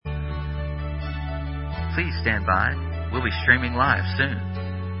Please stand by. We'll be streaming live soon.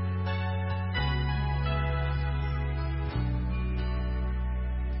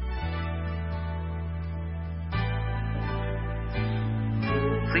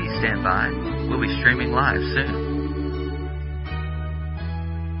 Please stand by. We'll be streaming live soon.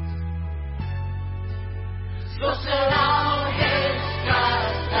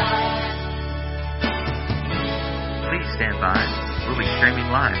 Please stand by. We'll be streaming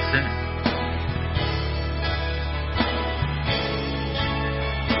live soon.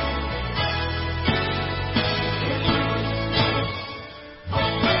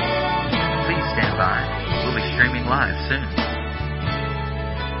 Please stand by. We'll be streaming live soon.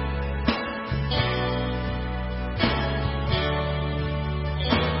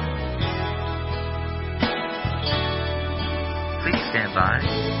 Please stand by.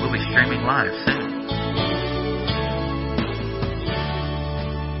 We'll be streaming live soon.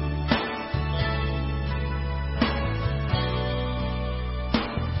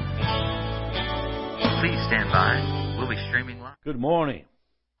 Please stand by. We'll be streaming live. Good morning.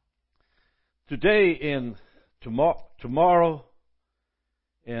 Today and tomorrow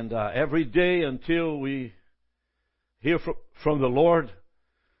and every day until we hear from the Lord,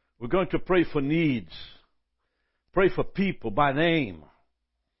 we're going to pray for needs. Pray for people by name.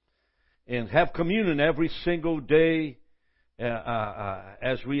 And have communion every single day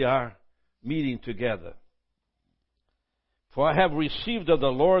as we are meeting together. For I have received of the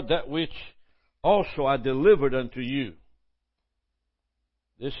Lord that which also I delivered unto you.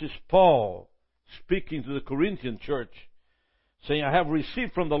 This is Paul speaking to the Corinthian church, saying, I have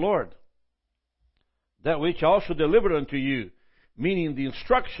received from the Lord that which I also delivered unto you. Meaning the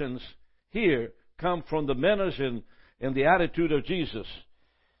instructions here come from the manners and the attitude of Jesus.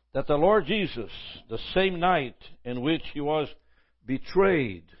 That the Lord Jesus, the same night in which he was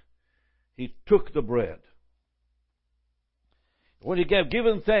betrayed, he took the bread. When he had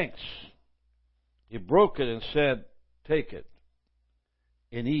given thanks, he broke it and said, take it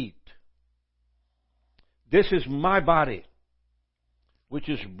and eat. This is my body, which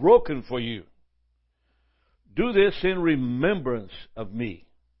is broken for you. Do this in remembrance of me.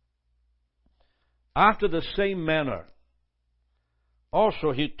 After the same manner,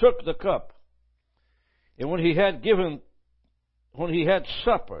 also he took the cup, and when he had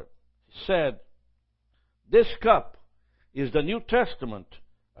supper, he said, this cup is the New Testament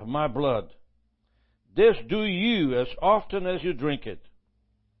of my blood. This do you as often as you drink it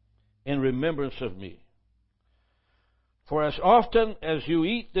in remembrance of me. For as often as you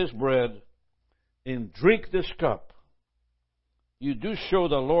eat this bread and drink this cup, you do show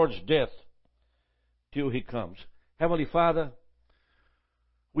the Lord's death till he comes. Heavenly Father,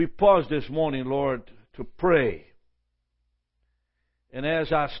 we pause this morning, Lord, to pray. And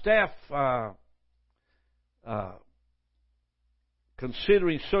as our staff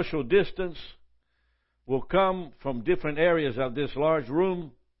considering social distance will come from different areas of this large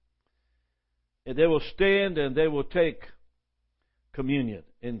room, and they will stand and they will take communion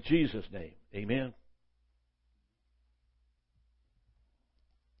in Jesus' name. Amen.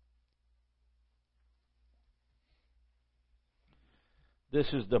 This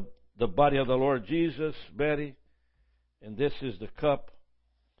is the body of the Lord Jesus, Betty, and this is the cup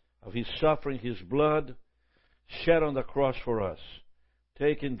of his suffering, his blood shed on the cross for us.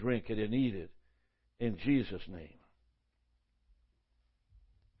 Take and drink it and eat it in Jesus' name.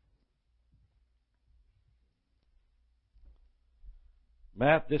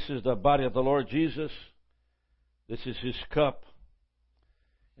 Matt, this is the body of the Lord Jesus. This is his cup.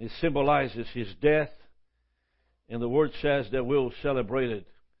 It symbolizes his death. And the Word says that we'll celebrate it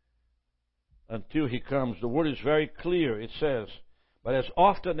until he comes. The Word is very clear. It says, but as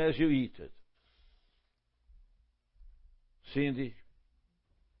often as you eat it. Cindy?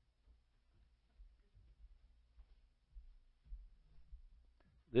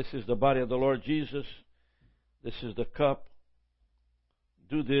 This is the body of the Lord Jesus. This is the cup.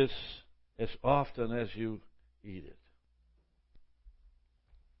 Do this as often as you eat it.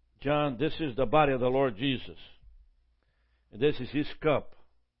 John, this is the body of the Lord Jesus. And this is his cup.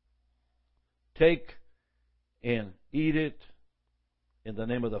 Take and eat it in the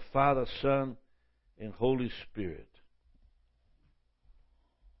name of the Father, Son, and Holy Spirit.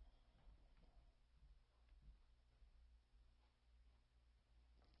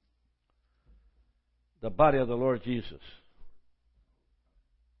 The body of the Lord Jesus.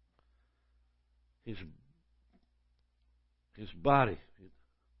 His body,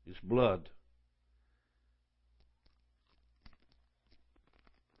 his blood.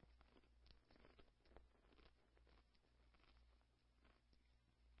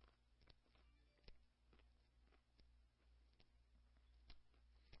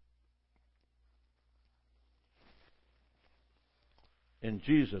 In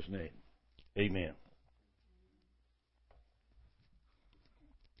Jesus' name, amen.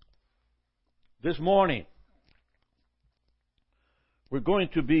 This morning, we're going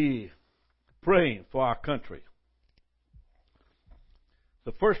to be praying for our country.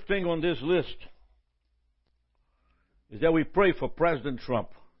 The first thing on this list is that we pray for President Trump.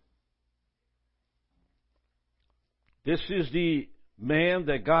 This is the man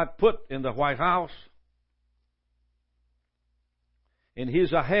that God put in the White House, and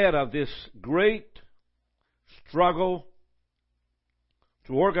he's ahead of this great struggle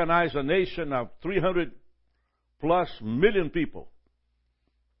to organize a nation of 300 plus million people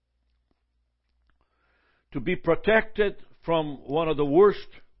to be protected from one of the worst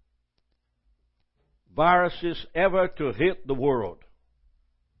viruses ever to hit the world.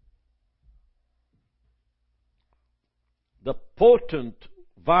 The potent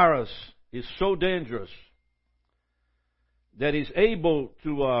virus is so dangerous that it's able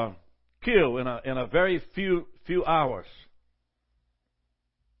to kill in a very few hours.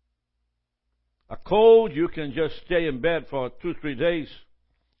 A cold, you can just stay in bed for 2-3 days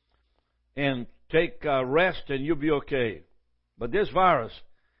and take a rest and you'll be okay. But this virus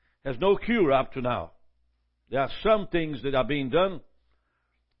has no cure up to now. There are some things that are being done,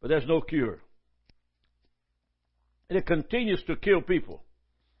 but there's no cure. And it continues to kill people.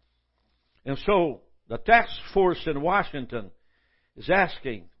 And so the task force in Washington is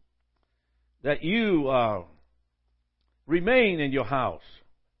asking that you remain in your house,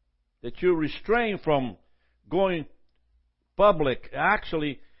 that you refrain from going public.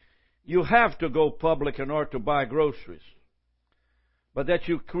 Actually, you have to go public in order to buy groceries, but that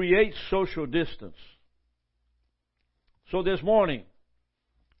you create social distance. So this morning,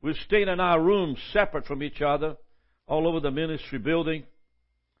 we've stayed in our rooms separate from each other all over the ministry building,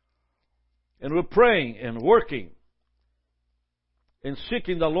 and we're praying and working and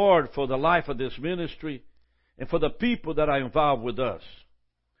seeking the Lord for the life of this ministry and for the people that are involved with us.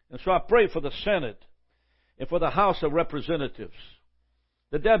 And so I pray for the Senate and for the House of Representatives,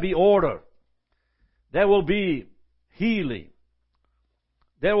 that there be order, there will be healing,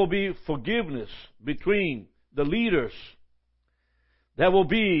 there will be forgiveness between the leaders, there will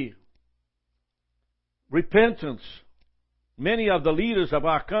be repentance. Many of the leaders of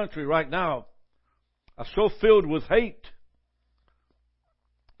our country right now are so filled with hate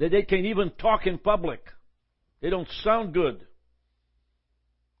that they can't even talk in public. They don't sound good.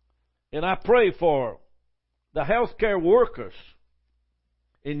 And I pray for the healthcare workers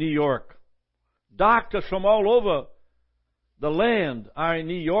in New York. Doctors from all over the land are in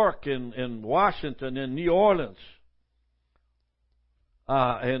New York and Washington and New Orleans,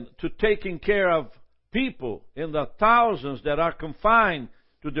 and to taking care of people in the thousands that are confined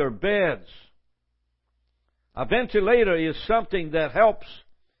to their beds. A ventilator is something that helps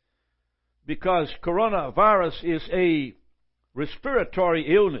because coronavirus is a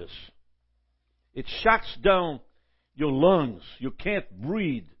respiratory illness. It shuts down your lungs. You can't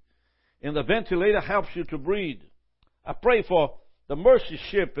breathe. And the ventilator helps you to breathe. I pray for the Mercy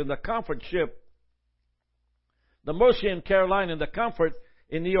ship and the Comfort ship. The Mercy in Carolina and the Comfort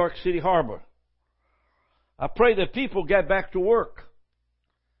in New York City Harbor. I pray that people get back to work.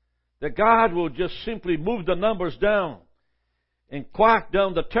 That God will just simply move the numbers down and quiet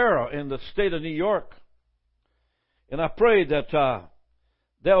down the terror in the state of New York. And I pray that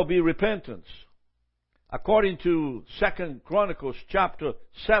there will be repentance. According to 2 Chronicles chapter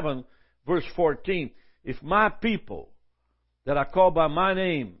 7, verse 14, if my people that are called by my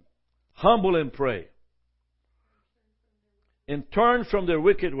name humble and pray and turn from their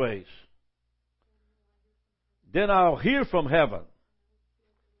wicked ways, then I'll hear from heaven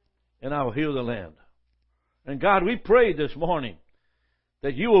and I'll heal the land. And God, we pray this morning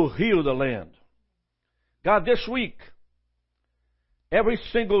that you will heal the land. God, this week, every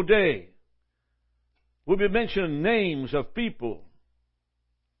single day, we'll be mentioning names of people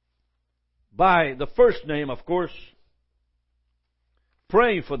by the first name, of course,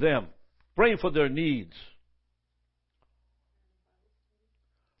 praying for them, praying for their needs.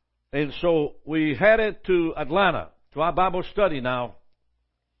 And so we headed to Atlanta, to our Bible study now.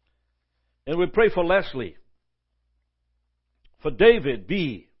 And we pray for Leslie, for David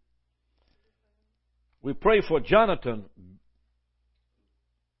B. We pray for Jonathan.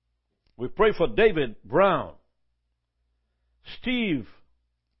 We pray for David Brown, Steve,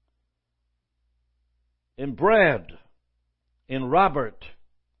 and Brad, and Robert,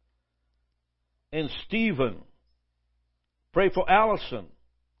 and Stephen. Pray for Allison,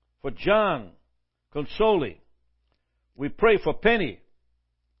 for John Consoli. We pray for Penny,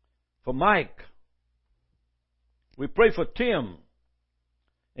 for Mike. We pray for Tim,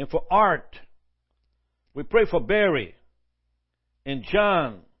 and for Art. We pray for Barry and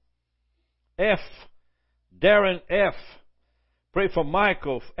John F., Darren F. Pray for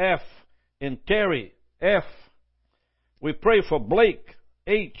Michael F. and Terry F. We pray for Blake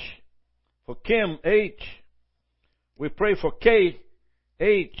H., for Kim H. We pray for K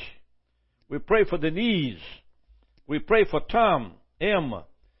H. We pray for Denise. We pray for Tom M.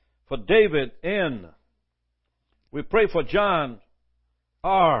 For David N. We pray for John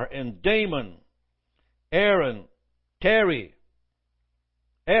R. and Damon, Aaron, Terry,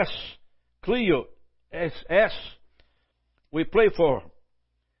 S. Cleo, S. We pray for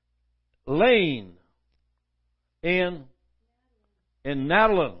Lane and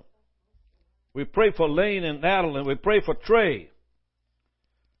Madeline. We pray for Lane and Madeline. We pray for Trey.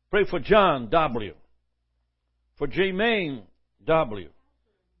 Pray for John W. For Jermaine W.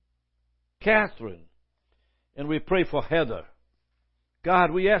 Catherine. And we pray for Heather.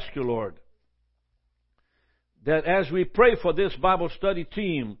 God, we ask you, Lord, that as we pray for this Bible study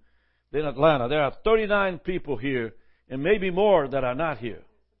team in Atlanta, there are 39 people here and maybe more that are not here.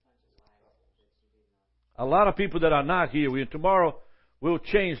 A lot of people that are not here. Tomorrow we'll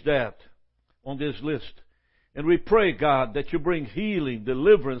change that on this list. And we pray, God, that you bring healing,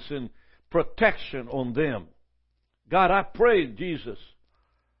 deliverance, and protection on them. God, I pray, Jesus,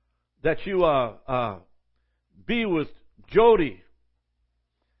 that you be with Jody,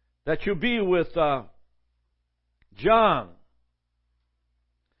 that you be with John,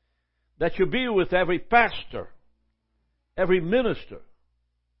 that you be with every pastor, every minister.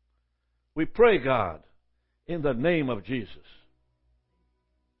 We pray, God, in the name of Jesus.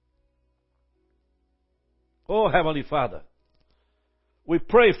 Oh, Heavenly Father, we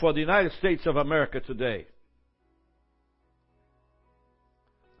pray for the United States of America today.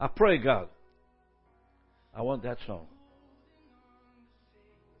 I pray, God. I want that song.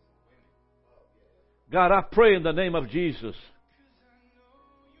 God, I pray in the name of Jesus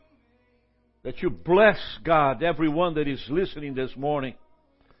that you bless, God, everyone that is listening this morning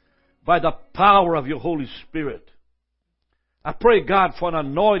by the power of your Holy Spirit. I pray, God, for an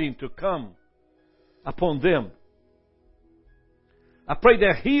anointing to come upon them. I pray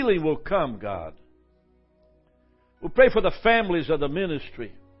that healing will come, God. We pray for the families of the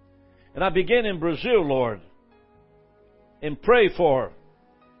ministry. And I begin in Brazil, Lord, and pray for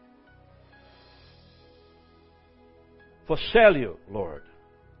Célio, Lord.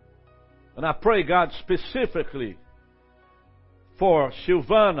 And I pray, God, specifically for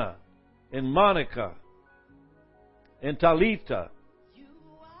Silvana and Monica and Talita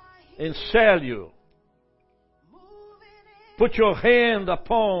and Célio. Put your hand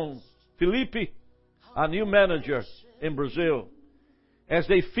upon Felipe, our new manager in Brazil, as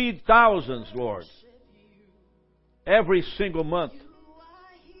they feed thousands, Lord, every single month.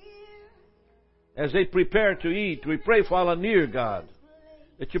 As they prepare to eat, we pray for Alanir, God,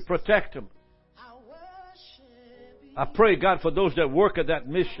 that you protect them. I pray, God, for those that work at that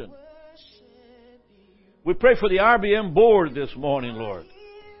mission. We pray for the RBM board this morning, Lord.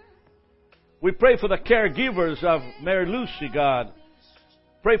 We pray for the caregivers of Mary Lucy, God.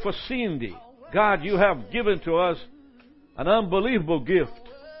 Pray for Cindy. God, you have given to us an unbelievable gift.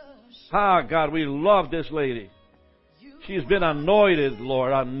 God, we love this lady. She's been anointed,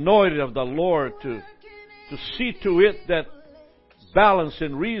 Lord, anointed of the Lord to see to it that balance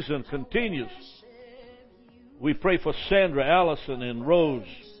and reason continues. We pray for Sandra, Allison, and Rose.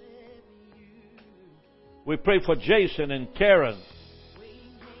 We pray for Jason and Karen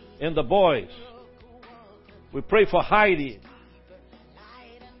and the boys. We pray for Heidi,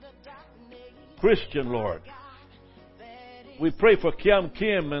 Christian, Lord. We pray for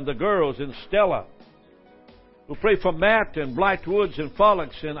Kim and the girls and Stella. We pray for Matt and Blightwoods and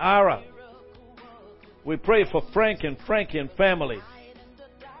Follix and Ira. We pray for Frank and Frankie and family.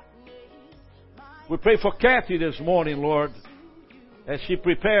 We pray for Kathy this morning, Lord, as she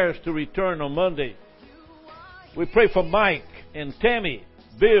prepares to return on Monday. We pray for Mike and Tammy,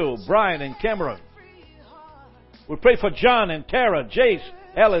 Bill, Brian, and Cameron. We pray for John and Tara, Jace,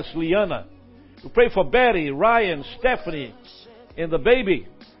 Alice, Liana. We pray for Betty, Ryan, Stephanie, and the baby.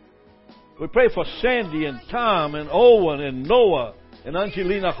 We pray for Sandy and Tom and Owen and Noah and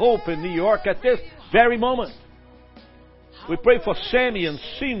Angelina Hope in New York at this very moment. We pray for Sammy and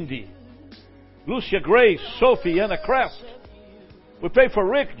Cindy, Lucia Grace, Sophie, Anna Kraft. We pray for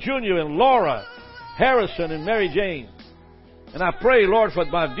Rick Jr. and Laura, Harrison and Mary Jane. And I pray, Lord, for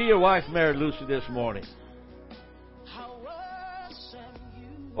my dear wife, Mary Lucy, this morning.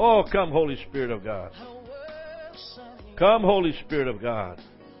 Oh, come, Holy Spirit of God. Come, Holy Spirit of God.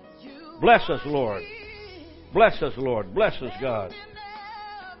 Bless us, Lord. Bless us, Lord. Bless us, God.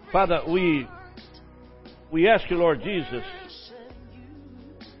 Father, we ask you, Lord Jesus.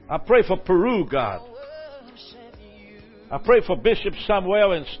 I pray for Peru, God. I pray for Bishop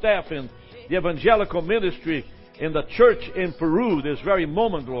Samuel and staff in the evangelical ministry in the church in Peru this very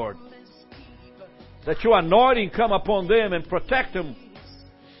moment, Lord. That your anointing come upon them and protect them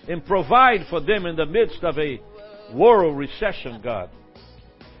and provide for them in the midst of a world recession, God.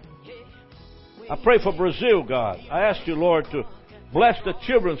 I pray for Brazil, God. I ask you, Lord, to bless the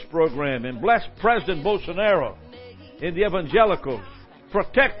children's program and bless President Bolsonaro and the evangelicals.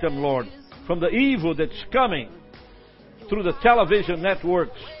 Protect them, Lord, from the evil that's coming through the television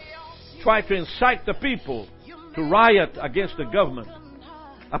networks. Try to incite the people to riot against the government.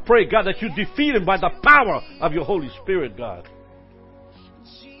 I pray, God, that you defeat them by the power of your Holy Spirit, God.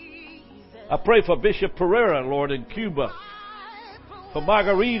 I pray for Bishop Pereira, Lord, in Cuba. For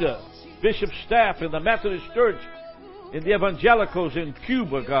Margarita, Bishop staff in the Methodist Church, in the evangelicals in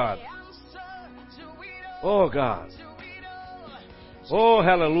Cuba, God. Oh, God. Oh,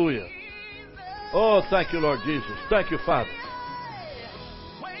 hallelujah. Oh, thank you, Lord Jesus. Thank you, Father.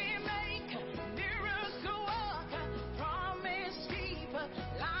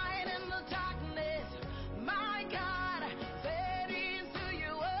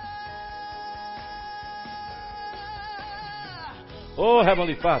 Oh,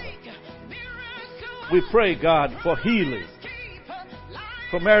 Heavenly Father, we pray, God, for healing.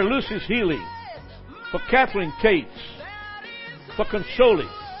 For Mary Lucy's healing. For Catherine Cates. For consoling.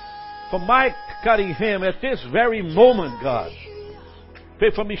 For Mike Cunningham at this very moment, God.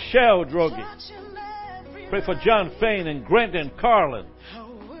 Pray for Michelle Drogi. Pray for John Fain and Grant and Carlin.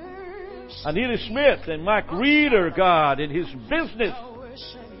 Anita Smith and Mike Reeder, God, in his business.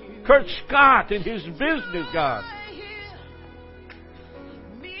 Kurt Scott in his business, God.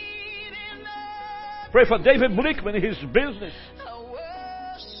 Pray for David Blickman in his business.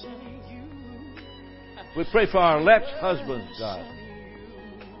 We pray for our elect husbands, God.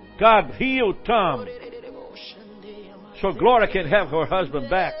 God, heal Tom so Gloria can have her husband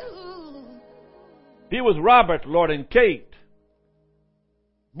back. Be with Robert, Lord, and Kate.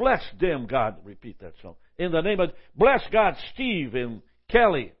 Bless them, God. Repeat that song. In the name of... Bless God, Steve and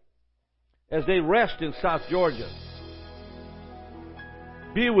Kelly as they rest in South Georgia.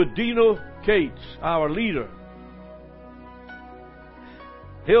 Be with Dino Cates, our leader.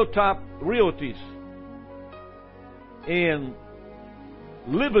 Hilltop Realties in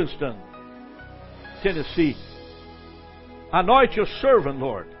Livingston, Tennessee. Anoint your servant,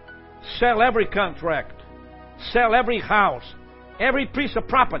 Lord. Sell every contract. Sell every house. Every piece of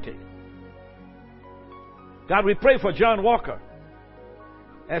property. God, we pray for John Walker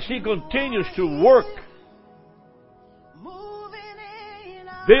as he continues to work.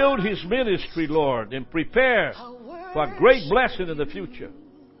 Build his ministry, Lord, and prepare for a great blessing in the future.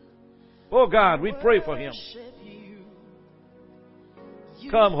 Oh, God, we pray for him.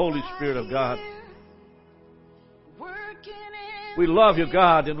 Come, Holy Spirit of God. We love you,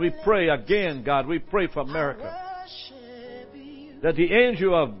 God, and we pray again, God. We pray for America. That the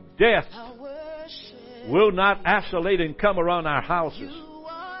angel of death will not isolate and come around our houses.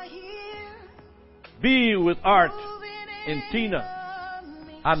 Be with Art and Tina.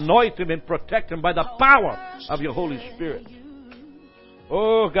 Anoint them and protect them by the power of your Holy Spirit.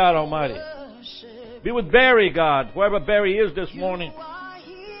 Oh, God Almighty. Be with Barry, God, wherever Barry is this morning.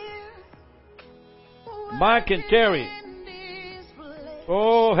 Mike and Terry.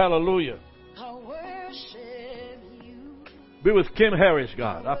 Oh, hallelujah. Be with Kim Harris,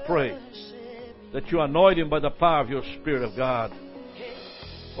 God. I pray that you anoint him by the power of your Spirit of God.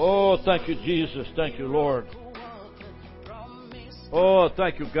 Oh, thank you, Jesus. Thank you, Lord. Oh,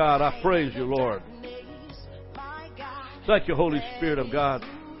 thank you, God. I praise you, Lord. Thank you, Holy Spirit of God.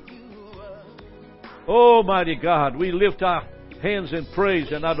 Oh, mighty God, we lift our hands in praise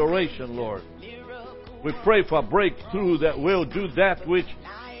and adoration, Lord. We pray for a breakthrough that will do that which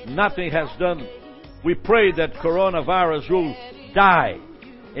nothing has done. We pray that coronavirus will die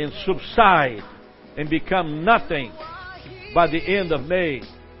and subside and become nothing by the end of May.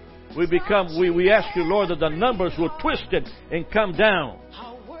 We ask you, Lord, that the numbers will twist it and come down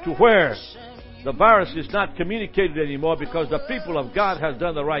to where the virus is not communicated anymore because the people of God has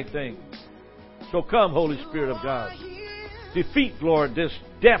done the right thing. So come, Holy Spirit of God. Defeat, Lord, this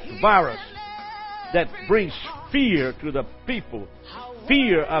death virus that brings fear to the people.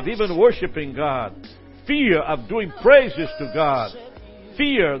 Fear of even worshiping God. Fear of doing praises to God.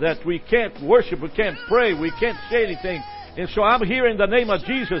 Fear that we can't worship, we can't pray, we can't say anything. And so I'm here in the name of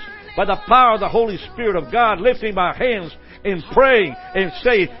Jesus, by the power of the Holy Spirit of God, lifting my hands and praying and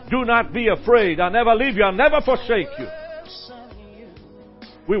say, do not be afraid. I'll never leave you. I'll never forsake you.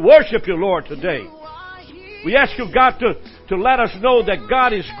 We worship you, Lord, today. We ask you, God, to let us know that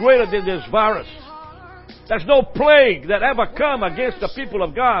God is greater than this virus. There's no plague that ever come against the people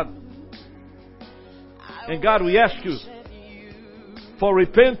of God. And God, we ask you for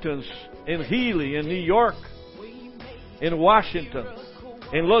repentance and healing in New York, in Washington,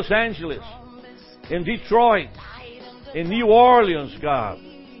 in Los Angeles, in Detroit, in New Orleans, God.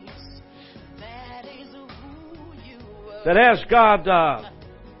 That as God,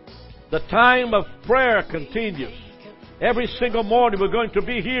 the time of prayer continues. Every single morning we're going to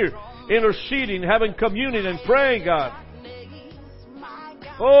be here interceding, having communion and praying, God.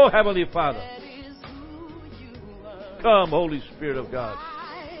 Oh, Heavenly Father. Come, Holy Spirit of God.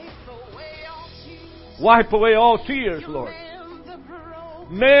 Wipe away all tears, Lord.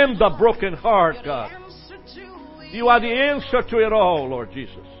 Mend the broken heart, God. You are the answer to it all, Lord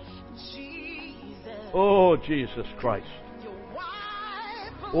Jesus. Oh, Jesus Christ.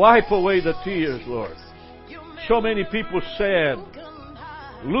 Wipe away the tears, Lord. So many people sad,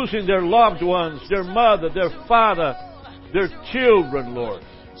 losing their loved ones, their mother, their father, their children, Lord.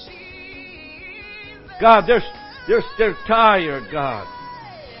 God, they're tired, God.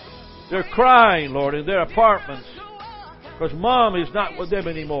 They're crying, Lord, in their apartments because Mom is not with them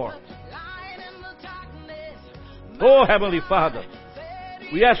anymore. Oh, Heavenly Father,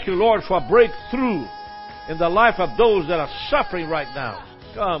 we ask you, Lord, for a breakthrough in the life of those that are suffering right now.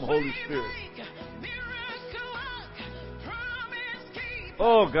 Come, Holy Spirit.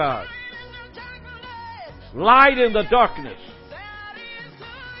 Oh, God. Light in the darkness.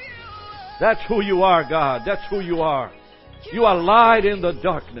 That's who you are, God. That's who you are. You are light in the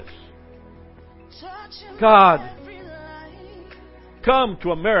darkness. God, come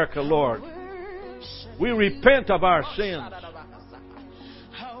to America, Lord. We repent of our sins.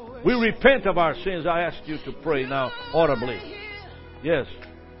 We repent of our sins. I ask you to pray now audibly. Yes.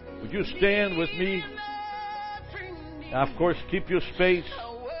 Would you stand with me? Now, of course, keep your space.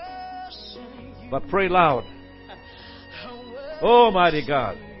 But pray loud. Oh, mighty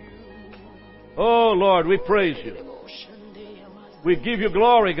God. Oh, Lord, we praise you. We give you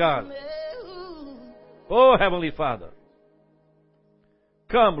glory, God. Oh, Heavenly Father.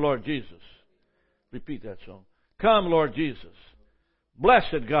 Come, Lord Jesus. Repeat that song. Come, Lord Jesus.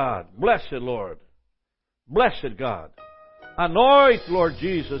 Blessed God. Blessed Lord. Blessed God. Anoint, Lord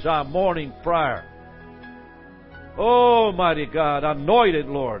Jesus, our morning prayer. Oh, mighty God. Anoint it,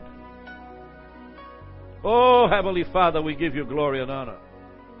 Lord. Oh, Heavenly Father, we give you glory and honor.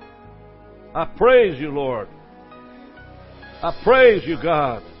 I praise you, Lord. I praise you,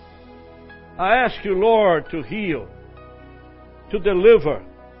 God. I ask you, Lord, to heal, to deliver,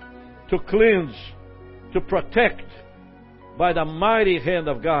 to cleanse, to protect by the mighty hand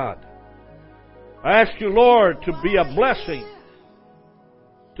of God. I ask you, Lord, to be a blessing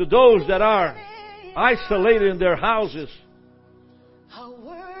to those that are isolated in their houses,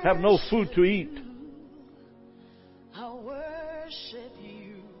 have no food to eat.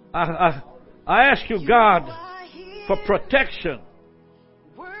 I ask you, God, for protection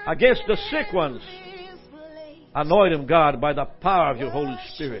against the sick ones. Anoint them, God, by the power of your Holy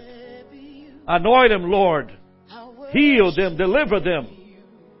Spirit. Anoint them, Lord. Heal them, deliver them.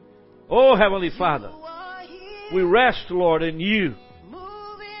 Oh, Heavenly Father, we rest, Lord, in you.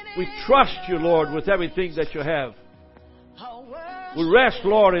 We trust you, Lord, with everything that you have. We rest,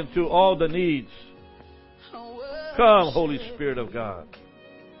 Lord, into all the needs. Come, Holy Spirit of God.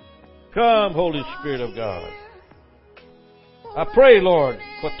 Come, Holy Spirit of God. I pray, Lord,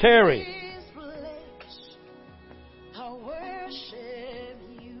 for Terry.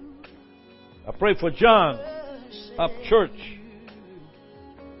 I pray for John up church.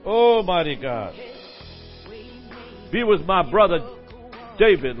 Oh, mighty God. Be with my brother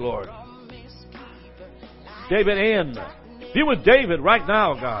David, Lord. David N. Be with David right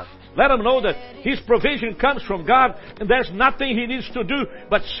now, God. Let him know that his provision comes from God and there's nothing he needs to do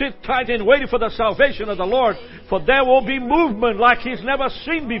but sit tight and wait for the salvation of the Lord. For there will be movement like he's never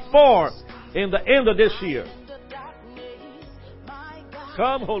seen before in the end of this year.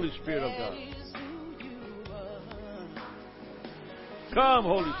 Come, Holy Spirit of God. Come,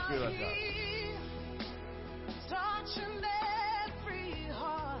 Holy Spirit of God.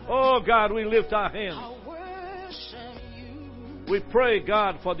 Oh, God, we lift our hands. We pray,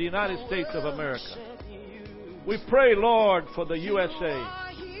 God, for the United States of America. We pray, Lord, for the USA.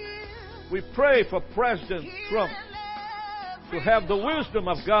 We pray for President Trump to have the wisdom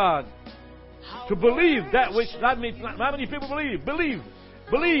of God, to believe that which not many people believe.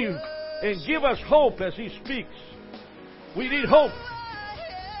 Believe and give us hope as he speaks. We need hope.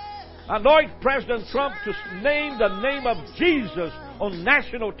 Anoint President Trump to name the name of Jesus on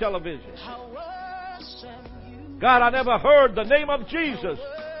national television. God, I never heard the name of Jesus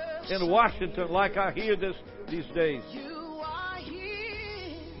in Washington like I hear this these days.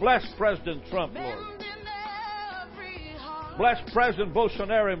 Bless President Trump, Lord. Bless President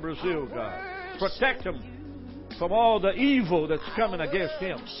Bolsonaro in Brazil, God. Protect him from all the evil that's coming against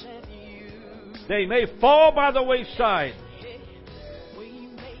him. They may fall by the wayside.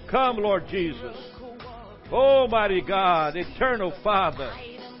 Come, Lord Jesus. Almighty God, eternal Father,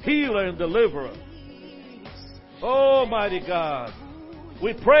 healer and deliverer. Almighty God,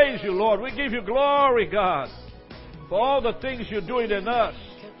 we praise you, Lord. We give you glory, God, for all the things you're doing in us.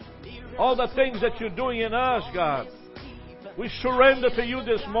 All the things that you're doing in us, God. We surrender to you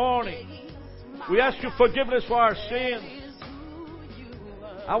this morning. We ask you forgiveness for our sins.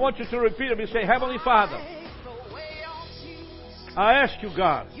 I want you to repeat it and say, Heavenly Father, I ask you,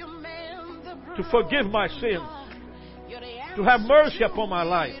 God, to forgive my sins, to have mercy upon my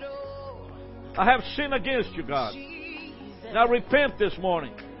life. I have sinned against you, God. And I repent this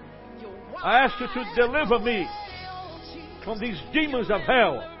morning. I ask you to deliver me from these demons of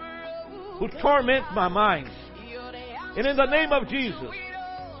hell who torment my mind. And in the name of Jesus,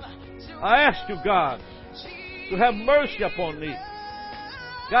 I ask you, God, to have mercy upon me.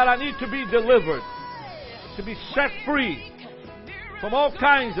 God, I need to be delivered, to be set free from all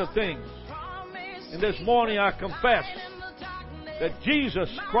kinds of things. And this morning I confess that Jesus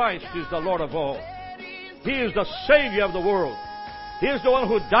Christ is the Lord of all. He is the Savior of the world. He is the one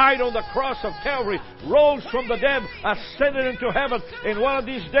who died on the cross of Calvary, rose from the dead, ascended into heaven, and one of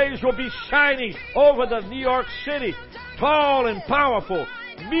these days will be shining over the New York City, tall and powerful,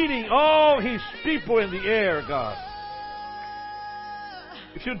 meeting all His people in the air, God.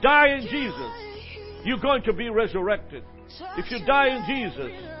 If you die in Jesus, you're going to be resurrected. If you die in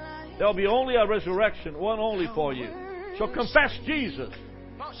Jesus, there'll be only a resurrection, one only for you. So confess Jesus.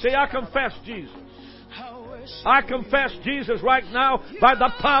 Say, I confess Jesus. I confess Jesus right now by the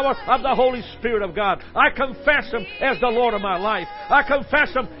power of the Holy Spirit of God. I confess Him as the Lord of my life. I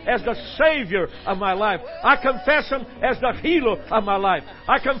confess Him as the Savior of my life. I confess Him as the healer of my life.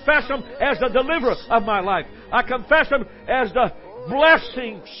 I confess Him as the deliverer of my life. I confess Him as the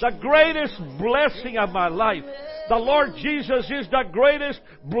blessing, the greatest blessing of my life. The Lord Jesus is the greatest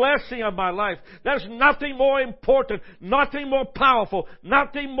blessing of my life. There's nothing more important, nothing more powerful,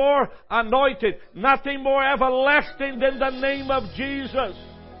 nothing more anointed, nothing more everlasting than the name of Jesus.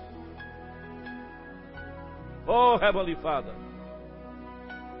 Oh, Heavenly Father,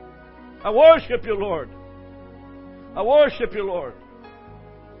 I worship you, Lord. I worship you, Lord.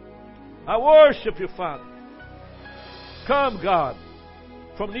 I worship you, Father. Come, God,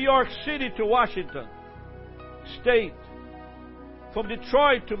 from New York City to Washington State, from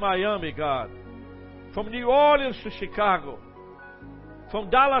Detroit to Miami, God, from New Orleans to Chicago,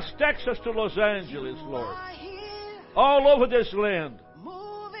 from Dallas, Texas to Los Angeles, Lord, all over this land.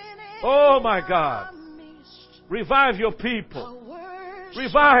 Oh, my God, revive your people.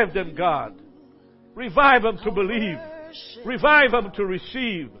 Revive them, God. Revive them to believe. Revive them to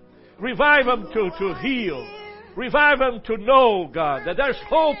receive. Revive them to heal. Revive them to know, God, that there's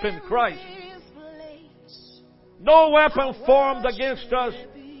hope in Christ. No weapon formed against us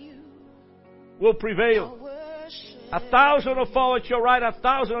will prevail. 1,000 will fall at your right,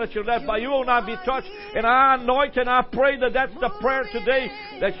 1,000 at your left, but you will not be touched. And I anoint and I pray that that's the prayer today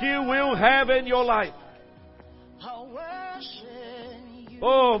that you will have in your life.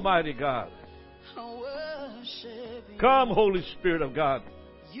 Oh, mighty God. Come, Holy Spirit of God.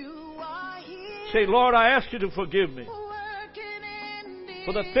 Say, Lord, I ask you to forgive me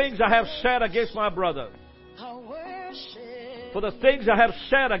for the things I have said against my brother. For the things I have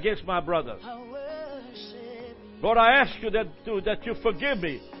said against my brother. Lord, I ask you that you forgive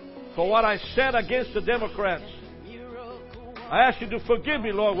me for what I said against the Democrats. I ask you to forgive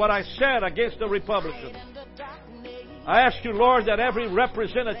me, Lord, what I said against the Republicans. I ask you, Lord, that every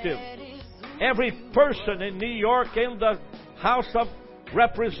representative, every person in New York, in the House of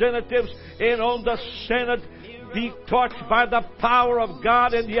Representatives, and on the Senate, be touched by the power of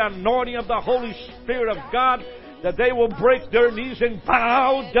God and the anointing of the Holy Spirit of God, that they will break their knees and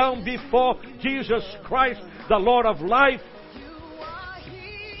bow down before Jesus Christ, the Lord of life.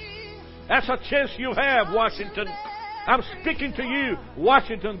 That's a chance you have, Washington. I'm speaking to you,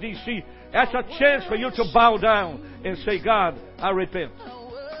 Washington, D.C. That's a chance for you to bow down and say, God, I repent.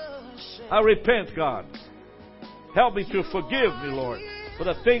 I repent, God. Help me to forgive me, Lord, for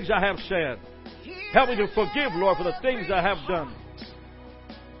the things I have said. Help me to forgive, Lord, for the things I have done.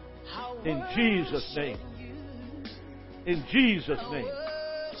 In Jesus' name. In Jesus' name.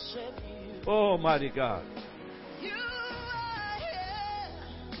 Almighty God.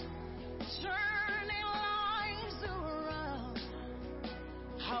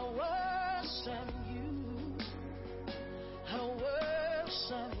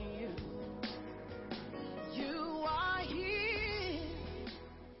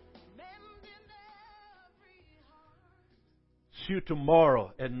 you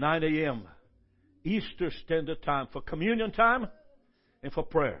tomorrow at 9 a.m. Eastern Standard Time for communion time and for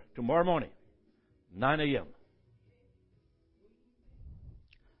prayer. Tomorrow morning, 9 a.m.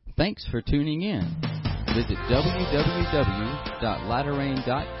 Thanks for tuning in. Visit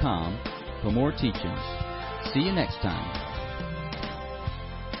www.latterrain.com for more teachings. See you next time.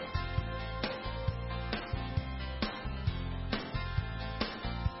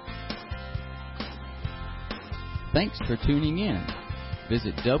 Thanks for tuning in.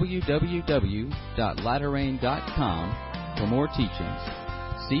 Visit www.latterrain.com for more teachings.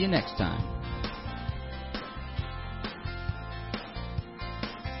 See you next time.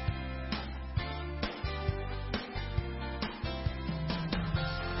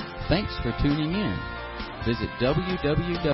 Thanks for tuning in. Visit www